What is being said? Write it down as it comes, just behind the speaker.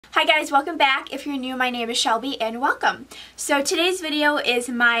Hi guys, welcome back. If you're new, my name is Shelby and welcome. So today's video is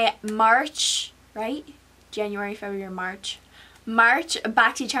my March Boxycharm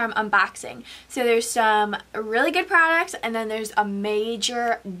unboxing. So there's some really good products and then there's a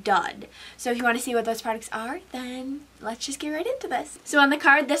major dud. So if you want to see what those products are, then let's just get right into this. So on the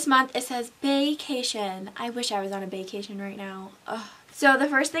card this month it says vacation. I wish I was on a vacation right now. Ugh. So the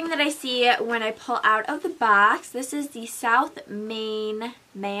first thing that I see when I pull out of the box, this is the South Man,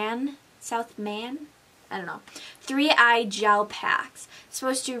 I don't know, 3-eye gel packs. It's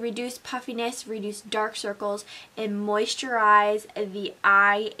supposed to reduce puffiness, reduce dark circles, and moisturize the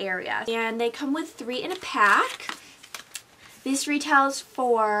eye area. And they come with 3 in a pack. This retails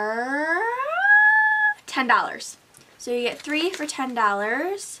for $10. So you get 3 for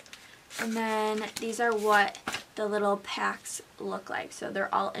 $10. And then these are what the little packs look like. So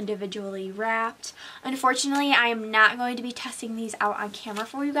they're all individually wrapped. Unfortunately, I am not going to be testing these out on camera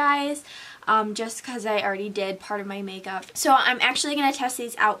for you guys, just because I already did part of my makeup. So I'm actually going to test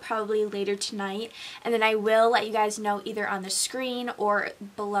these out probably later tonight, and then I will let you guys know either on the screen or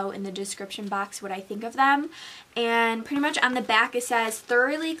below in the description box what I think of them. And pretty much on the back it says,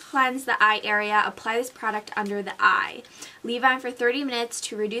 thoroughly cleanse the eye area, apply this product under the eye. Leave on for 30 minutes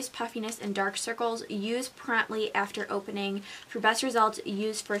to reduce puffiness and dark circles. Use promptly after opening. For best results,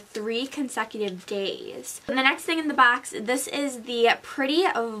 use for 3 consecutive days. And the next thing in the box, this is the Pretty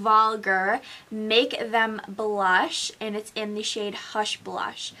Vulgar Make Them Blush, and it's in the shade Hush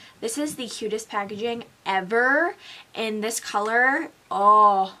Blush. This is the cutest packaging ever in this color.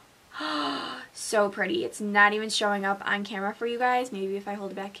 Oh, so pretty. It's not even showing up on camera for you guys. Maybe if I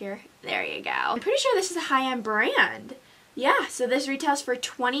hold it back here. There you go. I'm pretty sure this is a high-end brand. Yeah, so this retails for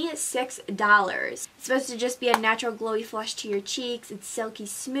 $26. It's supposed to just be a natural glowy flush to your cheeks. It's silky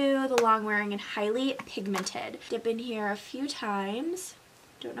smooth, long-wearing, and highly pigmented. Dip in here a few times.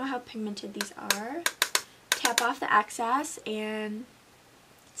 Don't know how pigmented these are. Tap off the excess and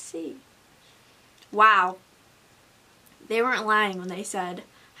let's see. Wow. They weren't lying when they said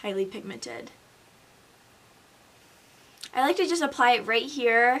highly pigmented. I like to just apply it right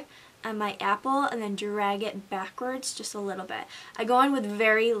here on my apple and then drag it backwards just a little bit. I go in with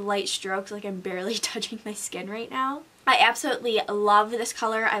very light strokes, like I'm barely touching my skin right now. I absolutely love this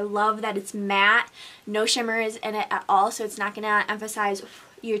color. I love that it's matte, no shimmers in it at all, so it's not going to emphasize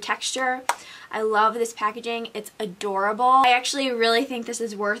your texture. I love this packaging. It's adorable. I actually really think this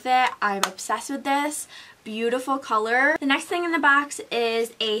is worth it. I'm obsessed with this. Beautiful color. The next thing in the box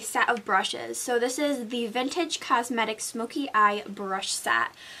is a set of brushes. So this is the Vintage Cosmetics Smokey Eye Brush Set.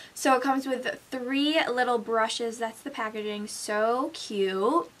 So it comes with 3 little brushes. That's the packaging. So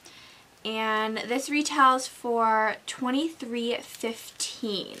cute. And this retails for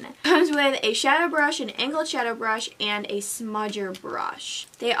 $23.15. It comes with a shadow brush, an angled shadow brush, and a smudger brush.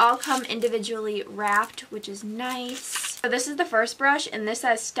 They all come individually wrapped, which is nice. So this is the first brush, and this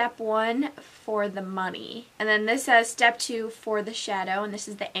says step 1 for the money. And then this says step 2 for the shadow, and this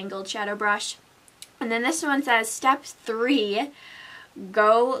is the angled shadow brush. And then this one says step 3,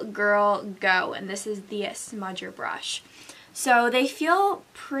 go girl go, and this is the smudger brush. So they feel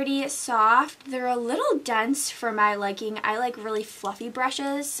pretty soft. They're a little dense for my liking. I like really fluffy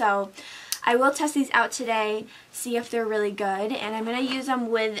brushes, so I will test these out today, see if they're really good, and I'm going to use them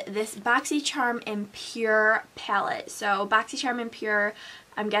with this Boxycharm and PUR palette. So Boxycharm and PUR,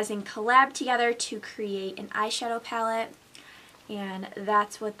 I'm guessing, collab together to create an eyeshadow palette, and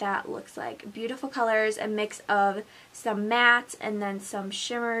that's what that looks like. Beautiful colors, a mix of some mattes and then some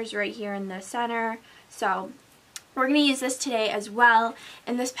shimmers right here in the center. So we're going to use this today as well,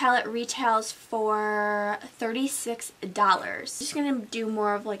 and this palette retails for $36. I'm just going to do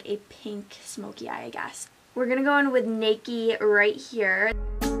more of like a pink smoky eye, I guess. We're going to go in with Naked right here.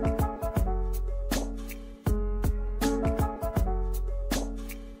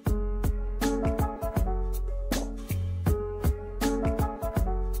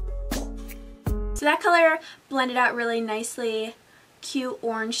 So that color blended out really nicely. Cute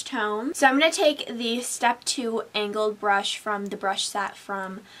orange tone. So I'm going to take the step 2 angled brush from the brush set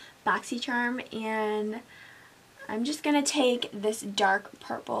from Boxycharm, and I'm just going to take this dark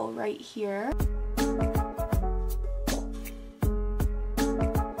purple right here.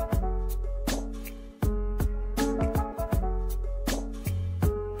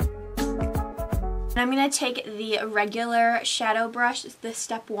 And I'm going to take the regular shadow brush, the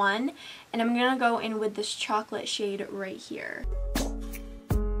step 1, and I'm going to go in with this chocolate shade right here.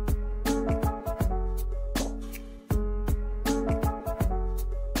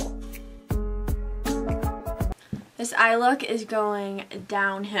 This eye look is going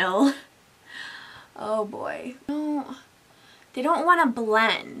downhill. Oh boy. they don't want to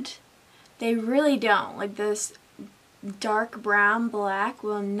blend. They really don't. Like this dark brown black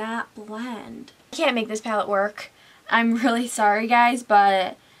will not blend. I can't make this palette work. I'm really sorry guys,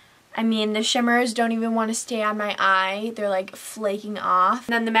 but I mean the shimmers don't even want to stay on my eye. They're like flaking off.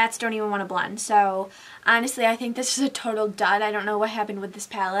 And then the mattes don't even want to blend. So honestly I think this is a total dud. I don't know what happened with this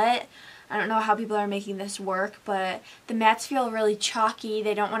palette. I don't know how people are making this work, but the mattes feel really chalky.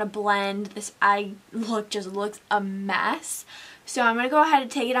 They don't want to blend. This eye look just looks a mess. So I'm going to go ahead and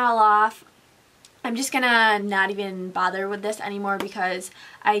take it all off. I'm just going to not even bother with this anymore because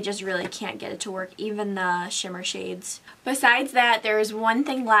I just really can't get it to work, even the shimmer shades. Besides that, there is one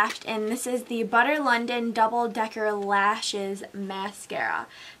thing left, and this is the Butter London Double Decker Lashes Mascara.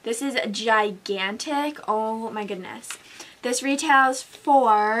 This is gigantic. Oh my goodness. This retails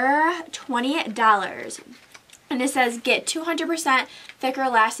for $20. And it says get 200% thicker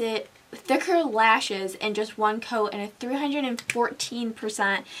lashes in just one coat and a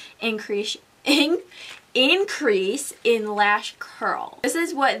 314% increase in lash curl. This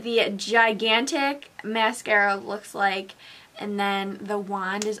is what the gigantic mascara looks like, and then the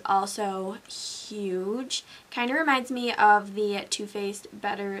wand is also huge. Kind of reminds me of the Too Faced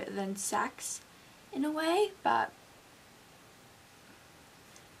Better Than Sex in a way, but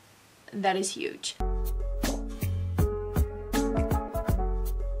that is huge.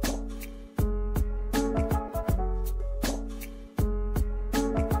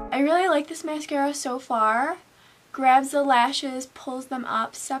 I really like this mascara so far. Grabs the lashes, pulls them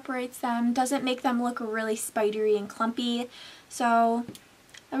up, separates them, doesn't make them look really spidery and clumpy. So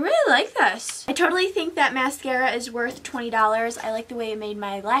I really like this. I totally think that mascara is worth $20. I like the way it made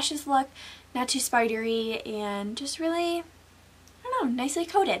my lashes look. Not too spidery and just really, I don't know, nicely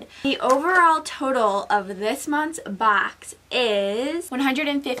coated. The overall total of this month's box is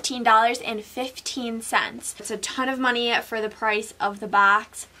 $115.15. It's a ton of money for the price of the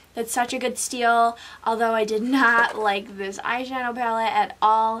box. That's such a good steal, although I did not like this eyeshadow palette at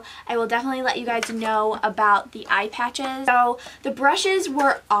all. I will definitely let you guys know about the eye patches. So the brushes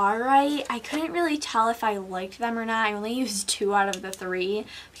were alright. I couldn't really tell if I liked them or not. I only used 2 out of the 3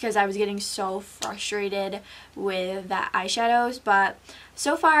 because I was getting so frustrated with the eyeshadows, but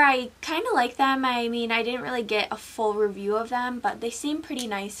so far I kind of like them. I mean, I didn't really get a full review of them, but they seem pretty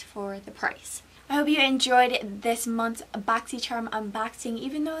nice for the price. I hope you enjoyed this month's Boxycharm unboxing,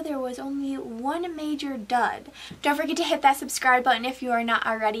 even though there was only one major dud. Don't forget to hit that subscribe button if you are not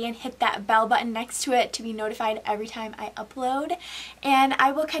already, and hit that bell button next to it to be notified every time I upload. And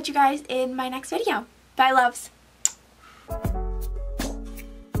I will catch you guys in my next video. Bye, loves!